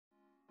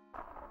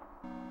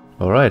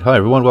Alright, hi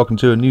everyone, welcome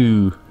to a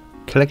new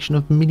collection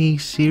of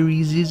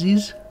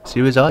mini-series.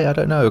 Series I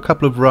don't know, a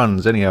couple of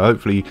runs anyhow,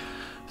 hopefully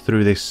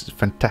through this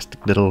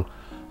fantastic little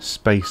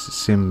space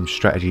sim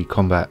strategy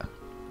combat.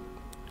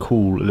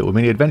 Cool little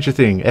mini adventure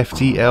thing,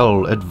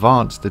 FTL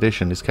Advanced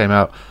Edition. This came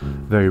out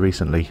very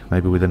recently,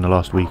 maybe within the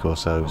last week or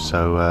so,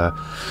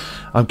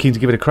 I'm keen to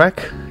give it a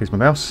crack. Here's my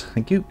mouse,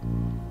 thank you.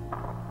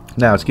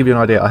 Now, to give you an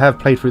idea, I have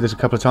played through this a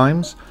couple of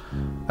times.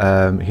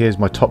 Here's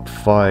my top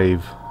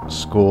 5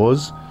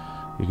 scores.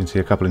 You can see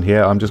a couple in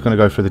here. I'm just going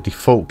to go for the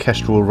default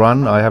Kestrel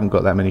run. I haven't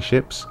got that many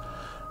ships.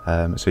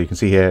 So you can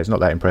see here, it's not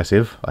that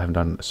impressive. I haven't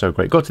done so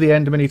great. Got to the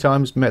end many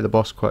times, met the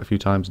boss quite a few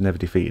times, never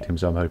defeated him,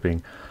 so I'm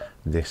hoping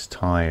this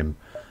time.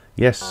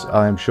 Yes,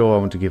 I am sure I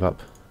want to give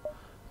up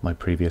my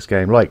previous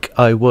game, like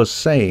I was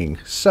saying.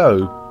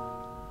 So,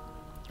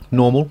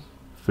 normal,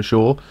 for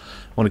sure.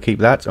 I want to keep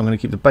that. I'm going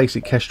to keep the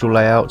basic Kestrel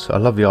layout. I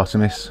love the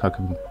Artemis.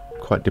 I'm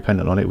quite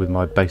dependent on it with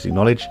my basic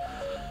knowledge.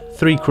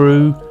 3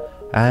 crew.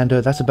 And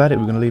that's about it.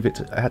 We're going to leave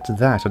it at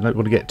that. I don't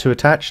want to get too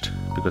attached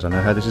because I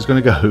know how this is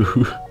going to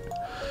go.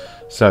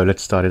 So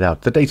let's start it out.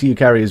 The data you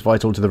carry is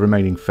vital to the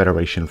remaining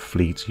Federation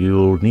fleet.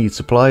 You'll need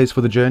supplies for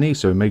the journey,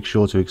 so make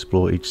sure to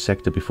explore each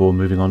sector before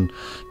moving on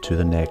to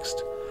the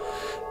next.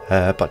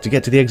 But to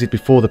get to the exit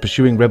before the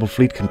pursuing rebel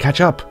fleet can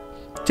catch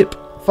up. Tip: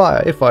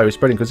 fire. If fire is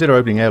spreading, consider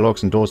opening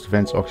airlocks and doors to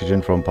fence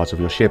oxygen from parts of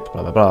your ship.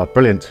 Blah blah blah.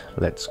 Brilliant.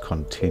 Let's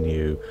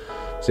continue.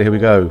 So here we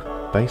go.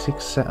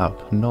 Basic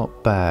setup,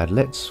 not bad.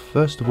 Let's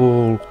first of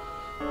all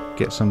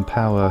get some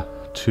power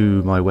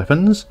to my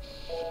weapons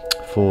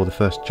for the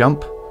first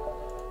jump,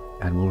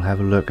 and we'll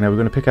have a look. Now we're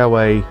going to pick our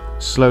way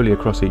slowly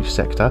across each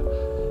sector,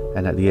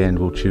 and at the end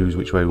we'll choose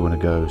which way we want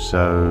to go.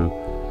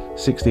 So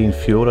 16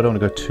 fuel, I don't want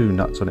to go too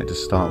nuts on it to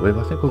start with.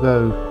 I think we'll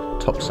go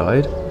top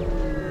side.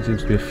 There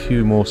seems to be a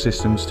few more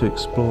systems to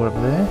explore up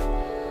there.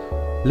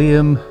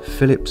 Liam,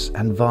 Phillips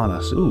and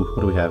Varnus. Ooh,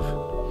 what do we have?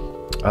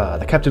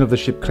 The captain of the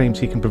ship claims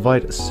he can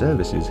provide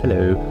services.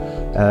 Hello.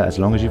 As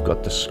long as you've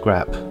got the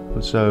scrap.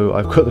 So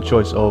I've got the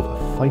choice of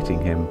fighting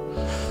him.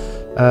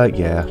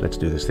 Yeah, let's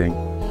do this thing.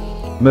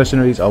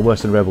 Mercenaries are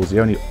worse than rebels. The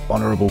only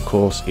honourable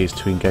course is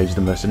to engage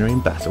the mercenary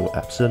in battle.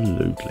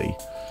 Absolutely.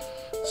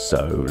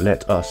 So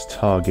let us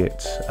target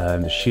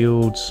the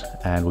shields,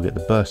 and we'll get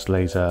the burst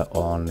laser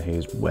on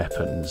his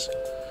weapons.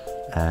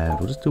 And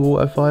we'll just do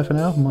auto fire for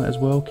now. Might as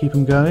well keep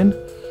him going.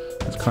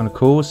 That's kind of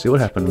cool. See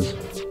what happens.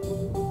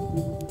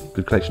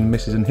 Good collection of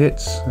misses and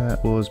hits.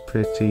 That was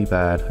pretty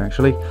bad,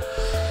 actually.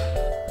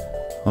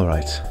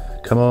 Alright.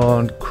 Come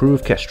on, crew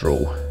of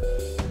Kestrel.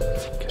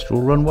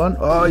 Kestrel run 1.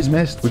 Oh, he's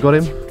missed. We got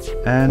him.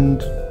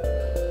 And...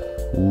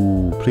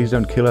 ooh, please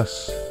don't kill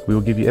us. We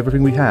will give you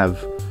everything we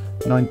have.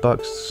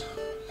 $9.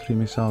 3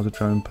 missiles, a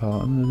drone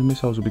part. The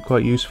missiles will be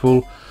quite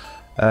useful.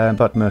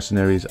 But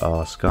mercenaries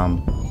are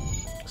scum.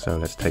 So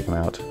let's take them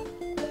out.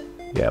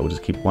 Yeah, we'll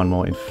just keep one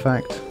more. In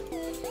fact,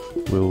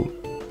 we'll...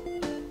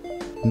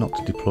 not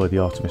to deploy the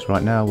Artemis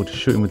right now. We'll just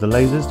shoot him with the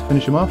lasers to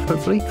finish him off,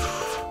 hopefully.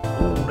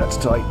 Oh, that's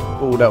tight.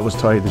 Oh, that was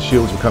tight. The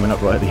shields were coming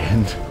up right at the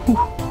end.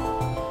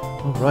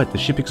 Alright, the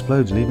ship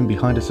explodes, leaving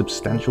behind a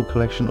substantial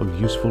collection of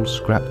useful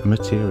scrap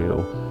material.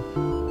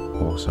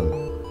 Awesome.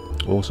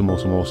 Awesome,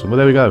 awesome, awesome. Well,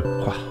 there we go.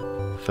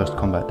 First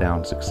combat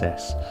down.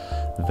 Success.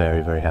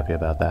 Very, very happy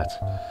about that.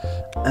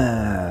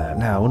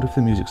 Now, I wonder if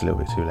the music's a little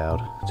bit too loud,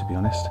 to be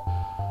honest.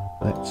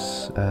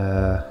 Let's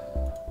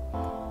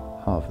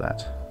halve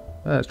that.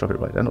 Let's drop it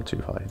right down, not too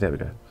high. There we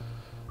go.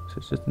 So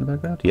it's just in the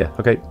background? Yeah,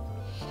 okay.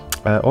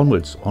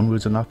 Onwards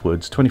and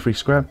upwards. 23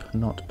 scrap,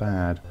 not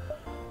bad.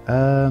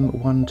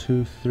 1,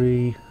 2,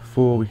 3,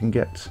 4 we can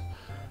get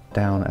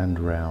down and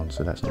round,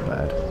 so that's not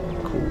bad.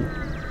 Cool.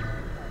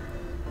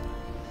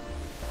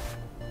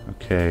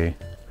 Okay.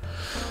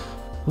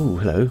 Oh,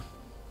 hello.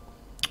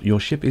 Your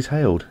ship is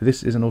hailed.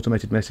 This is an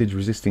automated message.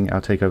 Resisting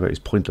our takeover is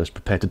pointless.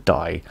 Prepare to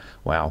die.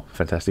 Wow,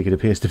 fantastic. It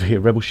appears to be a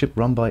rebel ship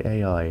run by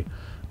AI.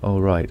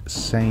 Alright,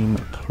 same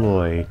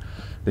ploy.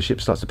 The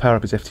ship starts to power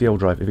up its FTL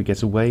drive. If it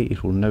gets away,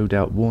 it will no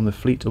doubt warn the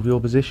fleet of your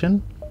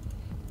position.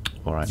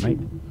 Alright, mate.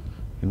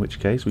 In which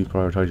case, we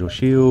prioritise your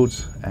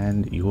shields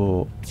and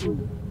your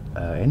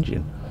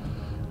engine.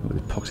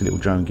 With the poxy little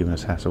drone giving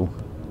us hassle.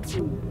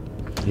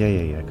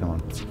 Yeah, come on.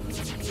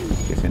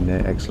 Get in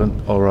there,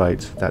 excellent.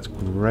 Alright, that's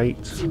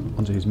great.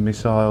 Onto his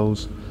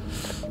missiles.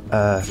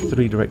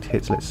 3 direct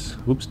hits. Let's,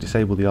 whoops,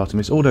 disable the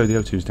Artemis. Although the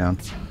O2's down.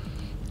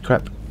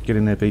 Crap, get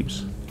in there,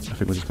 peeps. I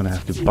think we're just going to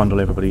have to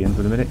bundle everybody in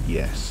for the minute.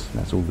 Yes,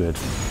 that's all good.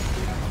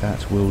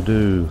 That will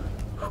do.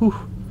 Whew.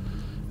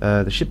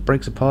 The ship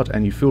breaks apart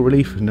and you feel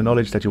relief in the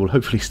knowledge that you will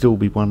hopefully still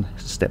be one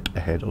step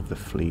ahead of the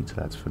fleet.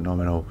 That's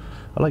phenomenal.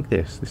 I like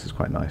this. This is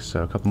quite nice.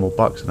 So a couple more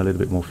bucks and a little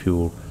bit more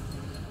fuel.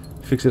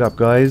 Fix it up,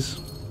 guys.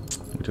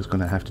 We're just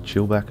going to have to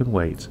chill back and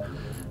wait.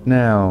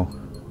 Now,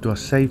 do I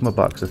save my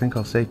bucks? I think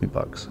I'll save my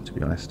bucks, to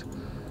be honest.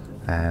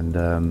 And,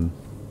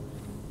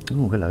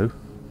 oh, hello.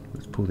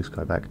 Let's pull this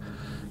guy back.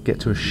 Get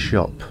to a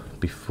shop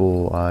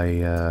before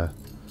I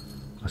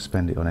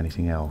spend it on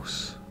anything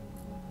else.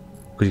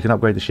 Because you can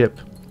upgrade the ship,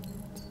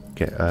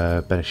 get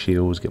better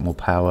shields, get more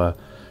power,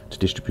 to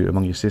distribute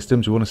among your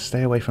systems. We want to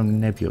stay away from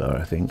Nebula,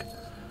 I think,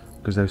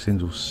 because those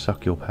things will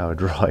suck your power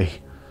dry.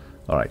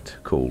 Alright,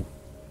 cool.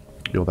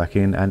 You're back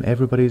in, and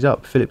everybody's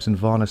up. Phillips and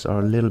Varnus are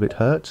a little bit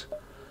hurt,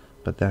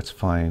 but that's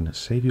fine.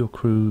 Save your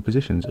crew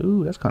positions.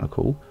 Ooh, that's kind of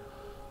cool.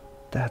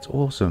 That's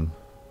awesome.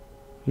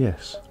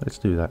 Yes, let's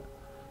do that.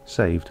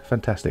 Saved.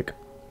 Fantastic.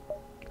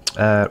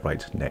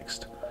 Right,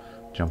 next.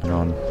 Jumping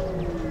on.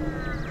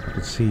 I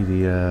can see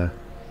the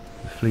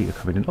fleet are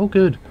coming in. Oh,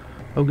 good.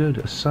 Oh, good.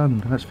 A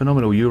sun. That's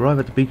phenomenal. You arrive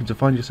at the beacon to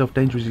find yourself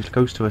dangerously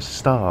close to a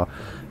star.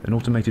 An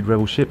automated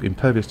rebel ship,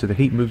 impervious to the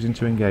heat, moves in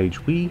to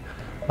engage. We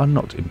are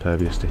not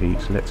impervious to heat.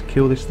 So let's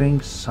kill this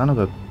thing. Son of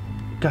a...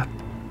 God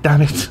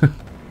damn it.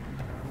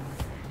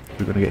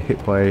 We're going to get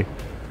hit by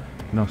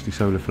nasty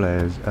solar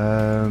flares.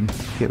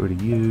 Get rid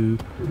of you.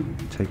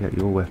 Take out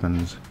your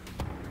weapons.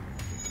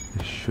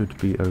 This should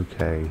be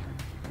okay.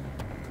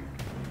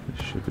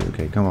 This should be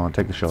okay. Come on,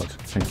 take the shot.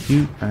 Thank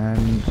you.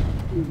 And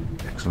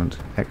excellent.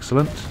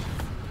 Excellent.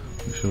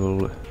 We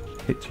shall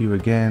hit you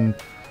again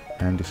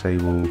and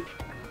disable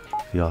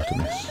the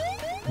Artemis.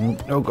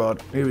 Oh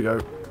god, here we go.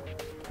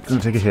 We're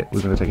going to take a hit.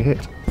 We're going to take a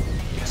hit.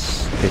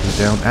 Yes. Taking it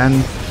down.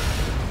 And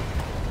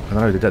I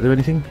don't know, did that do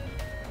anything?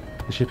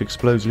 The ship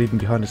explodes, leaving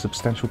behind a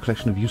substantial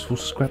collection of useful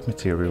scrap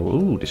material.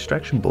 Ooh,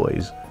 distraction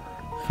boys.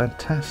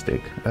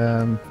 Fantastic.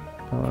 I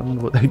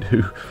wonder what they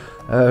do.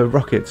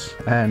 Rockets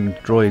and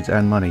droids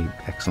and money.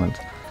 Excellent.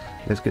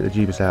 Let's get the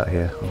Jeebus out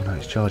here. Oh no,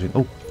 it's charging.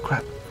 Oh,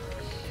 crap.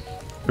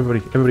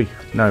 Everybody.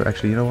 No,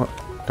 actually, you know what?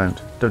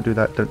 Don't do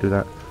that. Don't do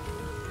that.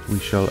 We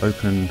shall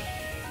open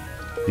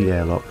the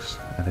airlocks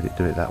and let it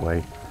do it that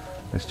way.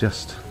 Let's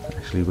just...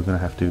 Actually, we're going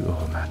to have to...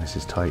 Oh man, this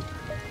is tight.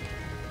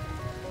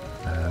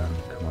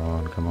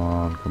 Come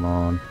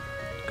on.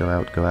 Go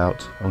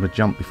out. I want to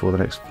jump before the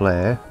next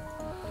flare.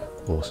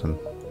 Awesome.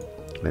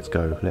 Let's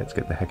go. Let's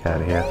get the heck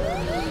out of here.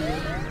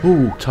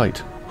 Ooh,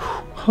 tight.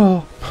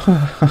 Oh.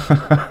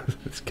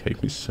 This game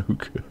is so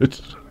good.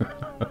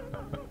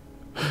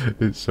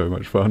 It's so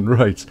much fun.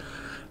 Right.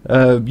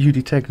 You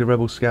detect the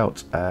rebel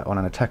scout on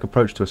an attack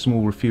approach to a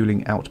small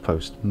refueling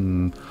outpost.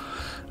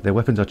 Their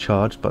weapons are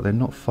charged, but they're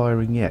not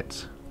firing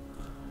yet.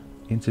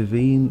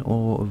 Intervene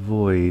or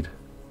avoid?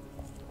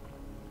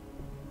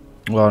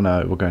 Well,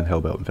 no, we're going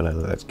Hellbelt and Villa.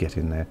 Let's get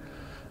in there.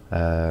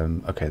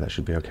 Okay, that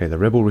should be okay. The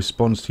rebel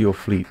responds to your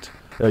fleet.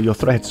 Your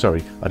threat,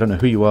 sorry. I don't know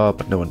who you are,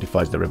 but no one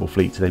defies the rebel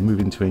fleet, so they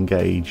move in to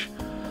engage.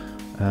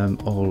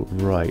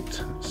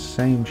 Alright.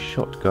 Same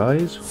shot,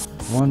 guys.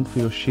 One for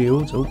your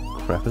shields. Oh,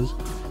 crappers.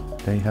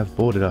 They have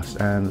boarded us,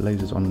 and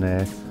lasers on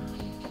there.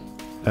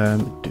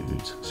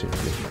 Dudes,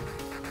 seriously.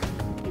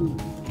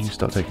 You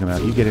start taking them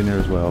out. You get in there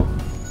as well.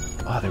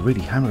 Oh, they're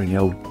really hammering the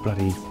old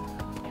bloody...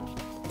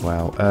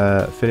 Wow.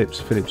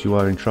 Phillips, you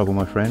are in trouble,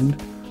 my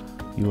friend.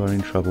 You are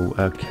in trouble.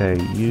 Okay,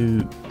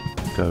 you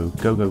go.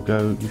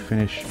 You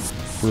finish.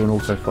 We're on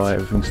auto fire.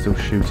 Everything's still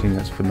shooting.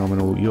 That's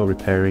phenomenal. You're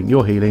repairing.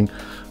 You're healing.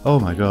 Oh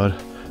my god.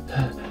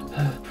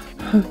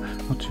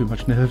 Not too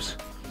much nerves.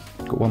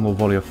 Got one more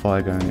volley of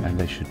fire going and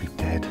they should be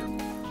dead.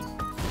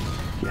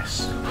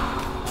 Yes.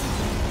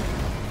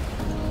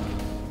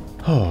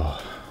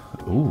 Oh.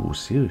 Ooh,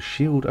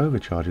 shield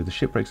overcharger. The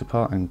ship breaks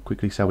apart and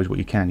quickly salvage what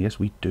you can. Yes,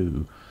 we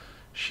do.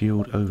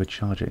 Shield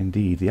overcharger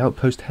indeed. The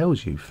outpost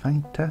hails you.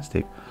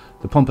 Fantastic.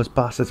 The pompous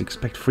bastards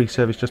expect free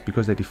service just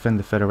because they defend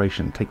the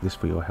Federation. Take this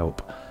for your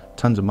help.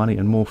 Tons of money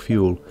and more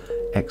fuel.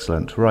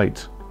 Excellent.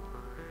 Right.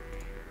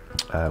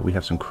 We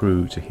have some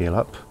crew to heal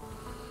up.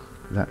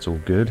 That's all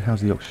good.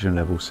 How's the oxygen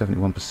level?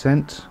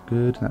 71%.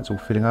 Good. That's all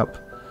filling up.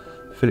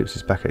 Phillips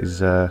is back at his...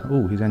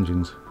 his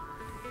engines.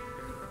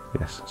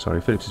 Yes, sorry.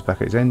 Phillips is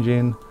back at his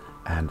engine.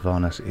 And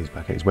Varnus is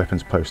back at his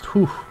weapons post.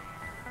 Whew.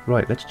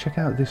 Right, let's check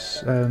out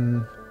this...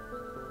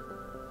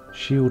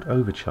 shield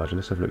overcharger.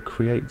 Let's have a look.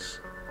 Creates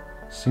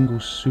single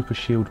super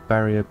shield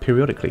barrier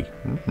periodically.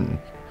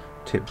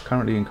 Tip: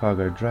 currently in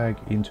cargo. Drag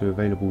into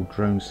available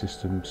drone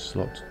system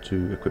slot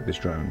to equip this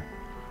drone.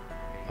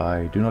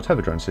 I do not have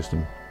a drone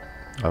system.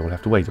 I will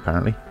have to wait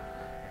apparently.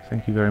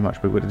 Thank you very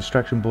much. But with the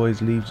distraction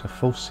boys leaves a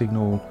false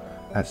signal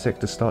at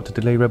sector start to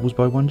delay rebels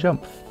by one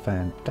jump.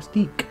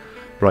 Fantastic.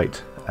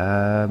 Right.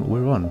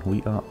 We're on.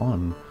 We are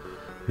on.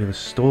 We have a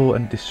store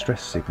and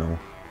distress signal.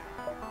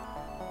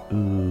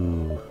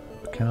 Ooh.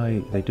 Can I...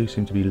 They do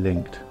seem to be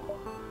linked.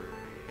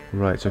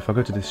 Right, so if I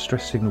go to the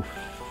distress signal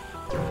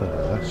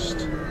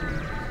first...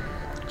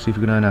 See if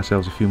we can earn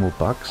ourselves a few more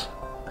bucks.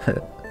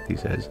 He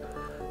says.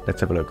 Let's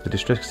have a look. The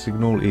distress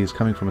signal is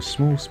coming from a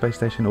small space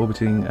station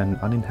orbiting an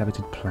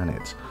uninhabited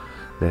planet.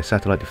 Their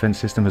satellite defense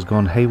system has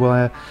gone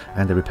haywire,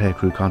 and the repair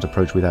crew can't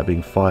approach without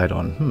being fired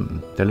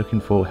on. They're looking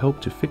for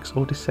help to fix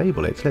or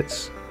disable it.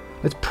 Let's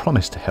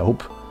promise to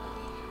help.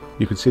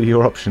 You consider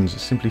your options.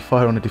 Simply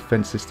fire on the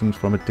defense systems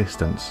from a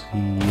distance.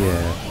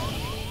 Yeah.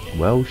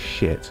 Well,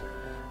 shit.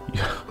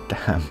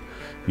 Damn.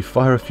 You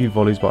fire a few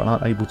volleys but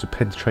aren't able to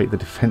penetrate the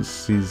defense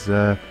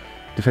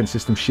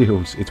system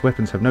shields. Its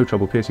weapons have no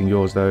trouble piercing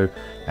yours though,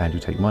 and you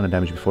take minor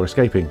damage before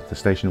escaping. The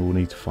station will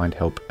need to find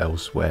help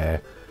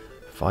elsewhere.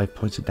 5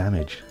 points of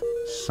damage.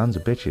 Sons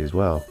of bitches.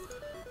 Well,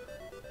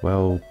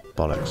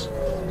 bollocks.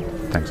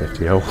 Thanks,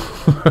 FTL.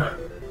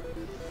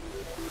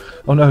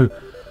 Oh no!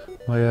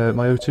 My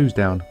O2's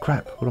down.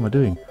 Crap, what am I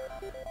doing?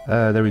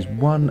 There is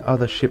one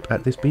other ship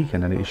at this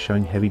beacon and it is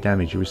showing heavy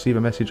damage. You receive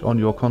a message on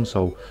your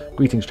console.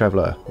 Greetings,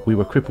 traveller. We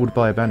were crippled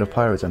by a band of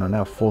pirates and are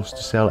now forced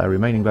to sell our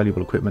remaining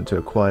valuable equipment to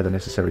acquire the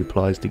necessary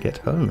supplies to get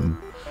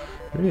home.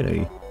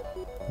 Really?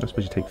 I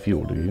suppose you take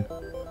fuel, do you?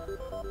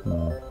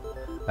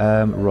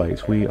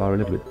 Right, we are a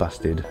little bit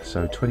busted.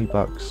 So 20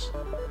 bucks.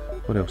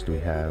 What else do we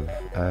have?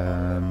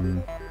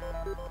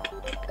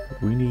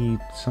 We need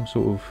some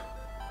sort of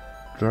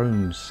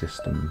drone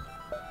system,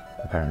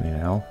 apparently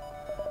now.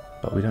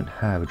 But we don't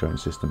have a drone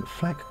system.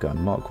 Flak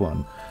gun, Mark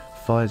 1.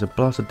 Fires a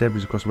blast of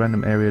debris across a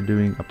random area,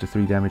 doing up to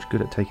 3 damage.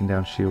 Good at taking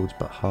down shields,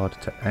 but hard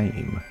to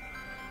aim.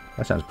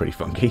 That sounds pretty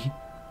funky.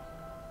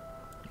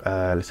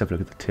 Let's have a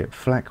look at the tip.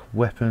 Flak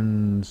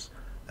weapons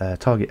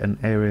target an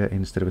area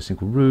instead of a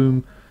single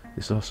room.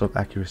 This loss of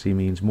accuracy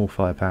means more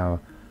firepower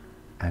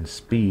and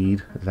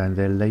speed than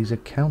their laser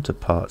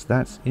counterparts.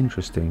 That's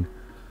interesting.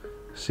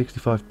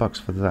 65 bucks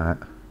for that.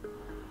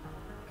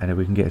 And if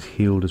we can get as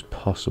healed as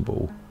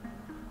possible.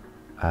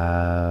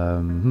 How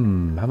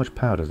much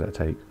power does that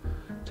take?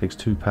 It takes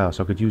 2 power,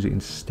 so I could use it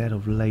instead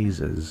of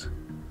lasers.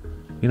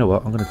 You know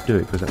what? I'm going to do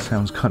it because that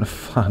sounds kind of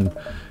fun.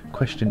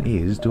 Question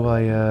is, do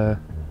I...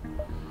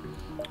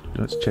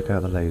 Let's check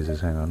out the lasers.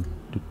 Hang on.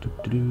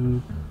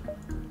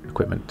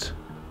 Equipment.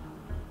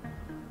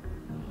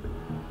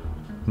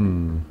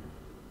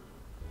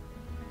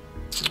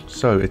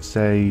 So it's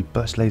a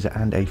burst laser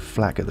and a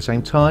flak at the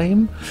same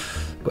time.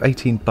 Got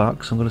 18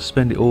 bucks. I'm going to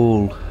spend it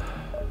all.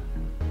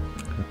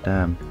 God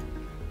damn.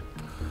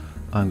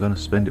 I'm going to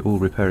spend it all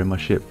repairing my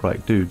ship.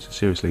 Right, dudes,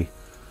 seriously.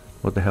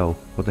 What the hell?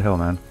 What the hell,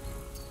 man?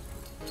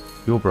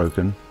 You're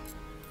broken.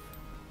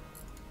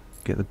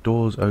 Get the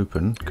doors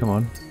open. Come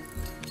on.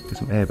 Get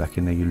some air back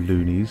in there, you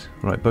loonies.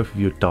 Right, both of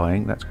you are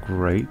dying. That's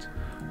great.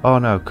 Oh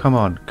no, come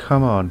on.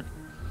 Come on.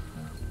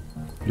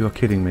 You are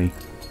kidding me.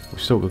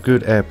 We've still got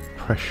good air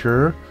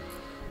pressure.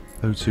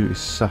 O2 is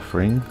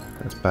suffering.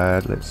 That's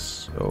bad.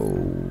 Let's... Oh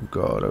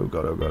god, oh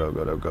god, oh god, oh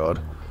god, oh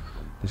god.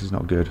 This is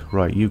not good.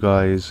 Right, you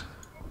guys...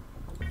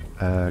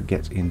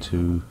 get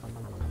into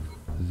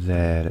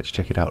there. Let's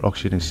check it out.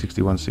 Oxygen is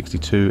 61,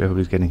 62.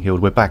 Everybody's getting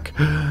healed. We're back.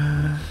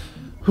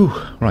 Whew.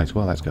 Right,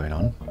 while that's going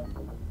on.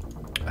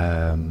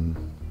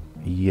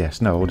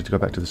 Yes, no, I wanted to go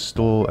back to the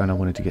store and I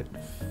wanted to get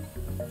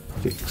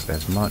fixed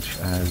as much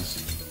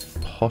as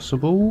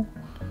possible.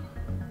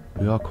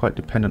 We are quite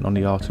dependent on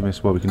the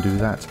Artemis. Well, we can do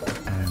that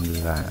and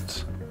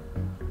that.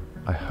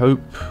 I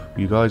hope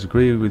you guys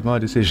agree with my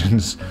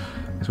decisions.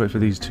 Let's wait for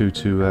these two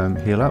to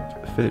heal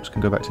up. Phillips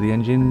can go back to the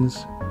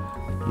engines.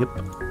 Yep,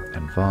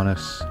 and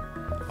Varnus.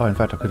 Oh, in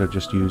fact, I could have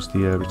just used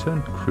the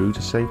return crew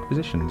to save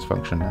positions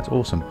function. That's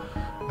awesome.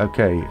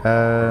 Okay,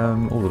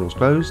 all the doors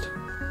closed.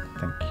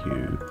 Thank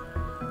you.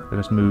 Let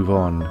us move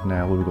on.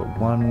 Now, well, we've got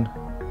 1,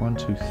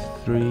 2,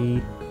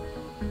 3.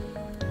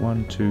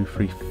 1, 2,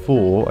 3,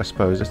 4. I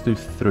suppose. Let's do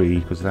 3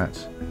 because that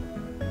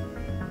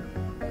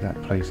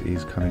place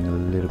is coming a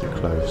little bit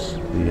close.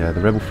 The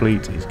rebel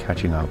fleet is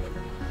catching up.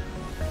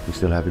 We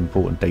still have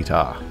important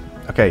data.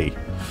 Okay.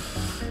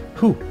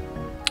 Whew.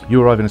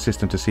 You arrive in a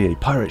system to see a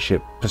pirate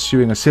ship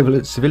pursuing a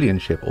civilian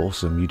ship.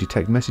 Awesome. You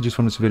detect messages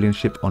from the civilian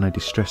ship on a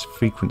distress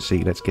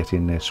frequency. Let's get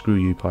in there. Screw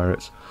you,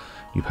 pirates.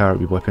 You power up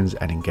your weapons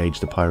and engage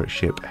the pirate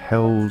ship.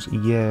 Hells,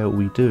 yeah,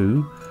 we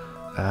do.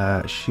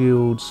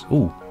 Shields.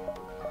 Ooh.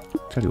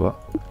 Tell you what.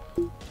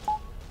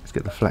 Let's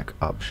get the flak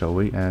up, shall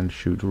we? And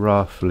shoot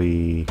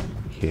roughly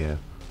here.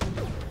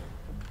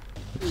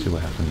 Let's see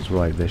what happens.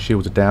 Right, their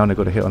shields are down. They've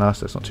got a hit on us.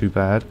 That's not too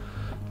bad.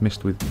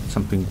 Missed with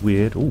something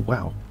weird. Oh,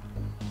 wow.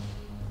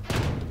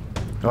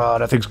 Oh,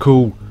 that thing's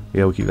cool.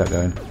 Yeah, we'll keep that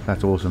going.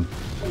 That's awesome.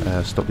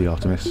 Stop the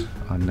Artemis.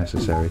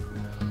 Unnecessary.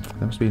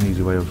 There must be an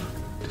easy way of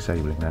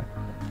disabling that.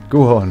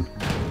 Go on.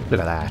 Look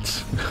at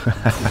that.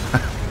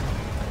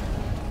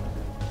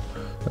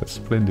 That's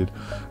splendid.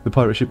 The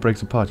pirate ship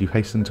breaks apart. You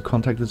hasten to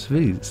contact the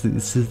civvies.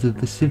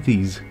 The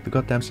civvies. The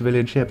goddamn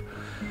civilian ship.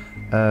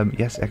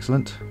 Yes,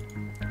 excellent.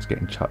 Let's get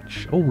in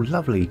touch. Oh,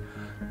 lovely.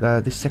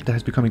 This sector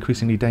has become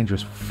increasingly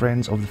dangerous.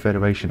 Friends of the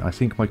Federation, I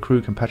think my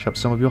crew can patch up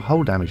some of your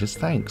hull damages.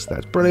 Thanks.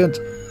 That's brilliant.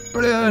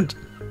 Brilliant.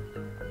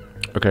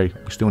 Okay,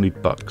 we still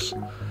need bucks.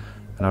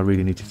 And I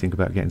really need to think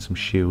about getting some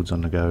shields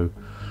on the go.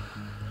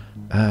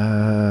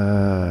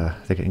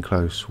 They're getting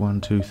close.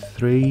 1, 2,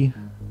 3.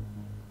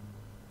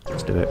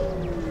 Let's do it.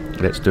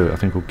 Let's do it. I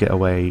think we'll get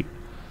away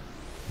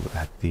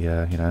at the,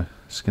 you know,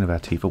 skin of our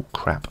teeth. Oh,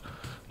 crap.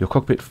 Your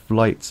cockpit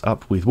lights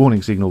up with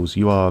warning signals.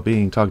 You are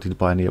being targeted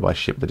by a nearby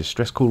ship. The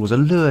distress call was a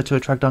lure to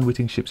attract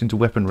unwitting ships into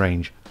weapon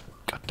range.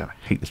 God damn, I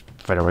hate this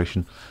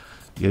Federation.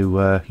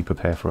 You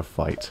prepare for a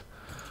fight.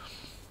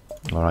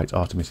 Alright,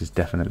 Artemis is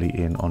definitely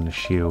in on the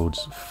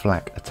shields.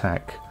 Flak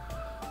attack.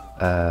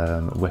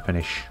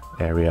 Weaponish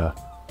area.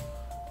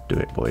 Do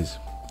it, boys.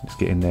 Let's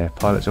get in there.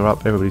 Pilots are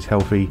up. Everybody's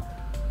healthy.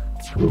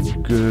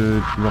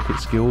 Good rocket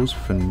skills.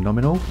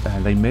 Phenomenal.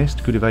 And they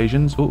missed. Good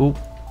evasions. Oh,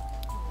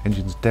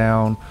 engines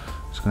down.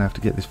 Just going to have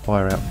to get this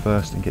fire out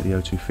first and get the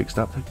O2 fixed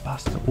up. Those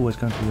bastards are always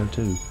going for the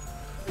O2.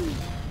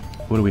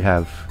 What do we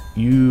have?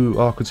 You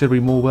are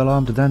considerably more well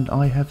armed than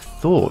I have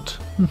thought.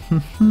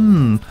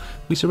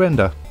 We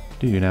surrender.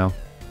 Do you now?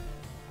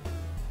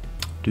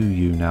 Do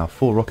you now?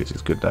 4 rockets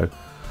is good though.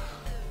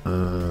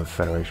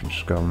 Federation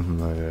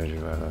scum.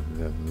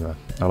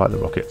 I like the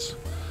rockets.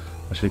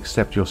 I should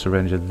accept your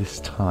surrender this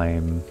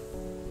time.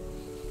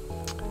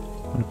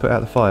 I'm going to put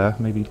out the fire.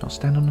 Maybe not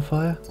stand on the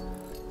fire.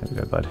 There we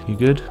go, bud. You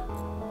good?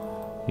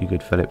 You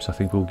good, Phillips? I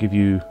think we'll give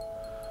you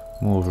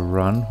more of a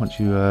run once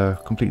you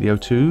complete the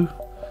O2.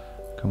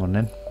 Come on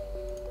then.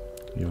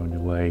 You're on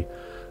your way.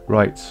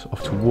 Right,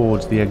 off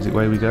towards the exit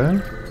way we go.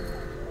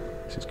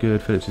 This is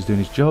good. Phillips is doing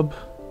his job.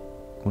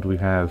 What do we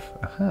have?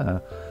 Aha.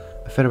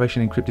 A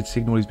Federation encrypted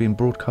signal is being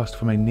broadcast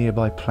from a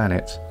nearby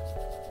planet.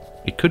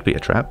 It could be a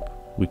trap.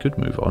 We could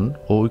move on,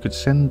 or we could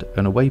send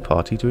an away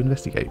party to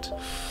investigate.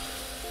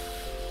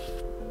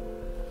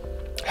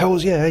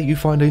 Hells yeah, you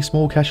find a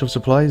small cache of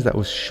supplies that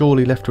was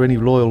surely left to any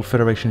loyal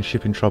Federation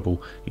ship in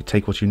trouble. You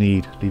take what you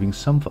need, leaving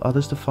some for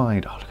others to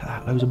find. Oh, look at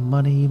that. Loads of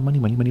money. Money,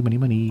 money, money, money,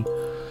 money.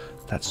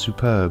 That's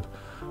superb.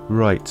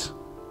 Right.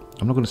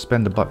 I'm not going to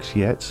spend the bucks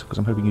yet, because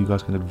I'm hoping you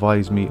guys can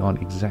advise me on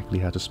exactly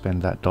how to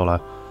spend that dollar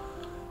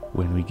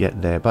when we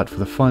get there. But for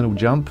the final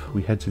jump,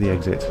 we head to the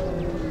exit.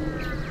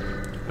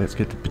 Let's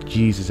get the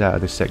bejesus out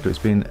of this sector. It's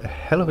been a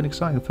hell of an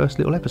exciting first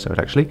little episode,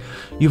 actually.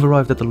 You've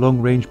arrived at the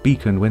long-range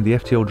beacon. When the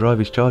FTL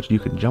drive is charged, you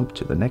can jump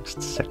to the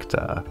next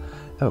sector.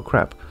 Oh,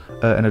 crap.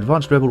 An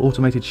advanced rebel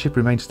automated ship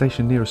remains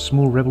stationed near a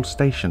small rebel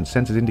station.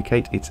 Sensors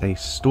indicate it's a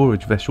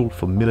storage vessel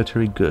for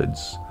military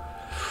goods.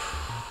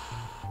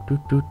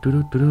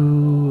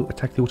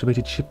 Attack the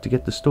automated ship to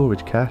get the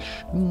storage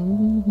cache.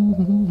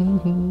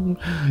 You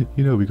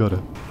know we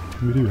gotta.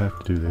 We do have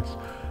to do this.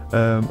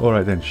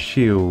 Alright then,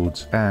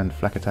 shields and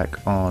flak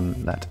attack on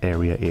that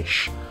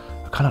area-ish.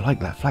 I kind of like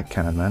that flak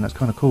cannon, man. That's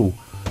kind of cool.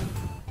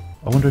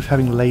 I wonder if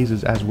having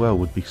lasers as well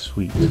would be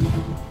sweet.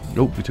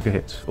 Oh, we took a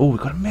hit. Oh, we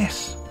got a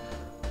miss.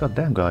 God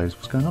damn, guys.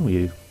 What's going on with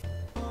you?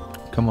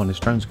 Come on, this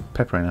drone's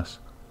peppering us.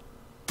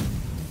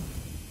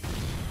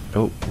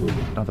 Oh,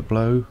 another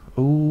blow.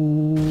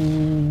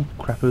 Oh,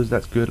 crappers.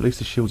 That's good. At least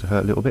the shields are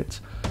hurt a little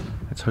bit.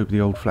 Let's hope the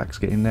old flaks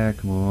get in there.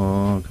 Come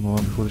on,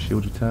 before the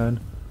shields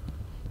return.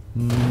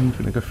 We're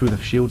going to go through the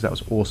shields. That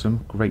was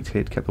awesome. Great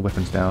hit. Kept the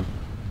weapons down.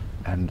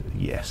 And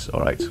yes,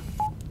 alright.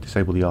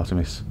 Disable the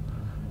Artemis.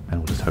 And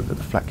we'll just hope that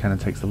the flak cannon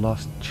takes the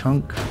last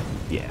chunk.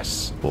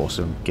 Yes,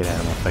 awesome. Get out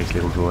of my face,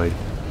 little droid.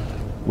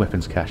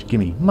 Weapons cache.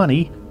 Gimme.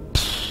 Money.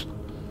 Pfft.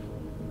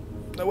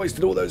 I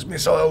wasted all those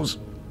missiles.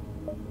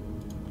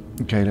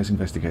 Okay, let's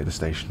investigate the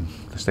station.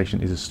 The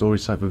station is a storage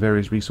site for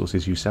various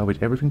resources. You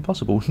salvage everything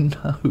possible.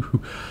 No.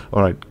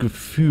 Alright, good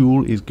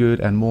fuel is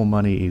good and more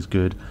money is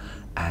good.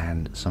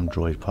 And some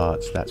droid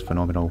parts. That's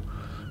phenomenal.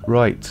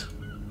 Right.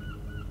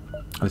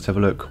 Let's have a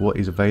look. What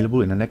is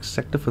available in the next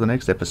sector for the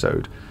next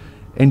episode?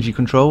 NG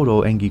controlled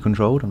or Engi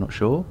controlled, I'm not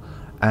sure.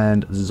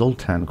 And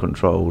Zoltan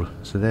controlled.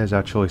 So there's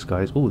our choice,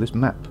 guys. Oh, this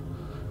map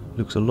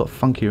looks a lot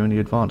funkier in the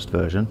advanced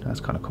version. That's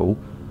kind of cool.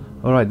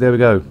 Alright, there we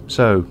go.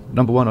 So,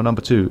 number 1 or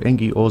number 2,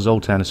 Engi or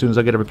Zoltan. As soon as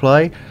I get a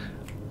reply,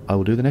 I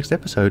will do the next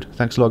episode.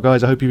 Thanks a lot,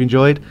 guys. I hope you've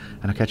enjoyed,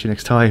 and I'll catch you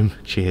next time.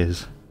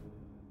 Cheers.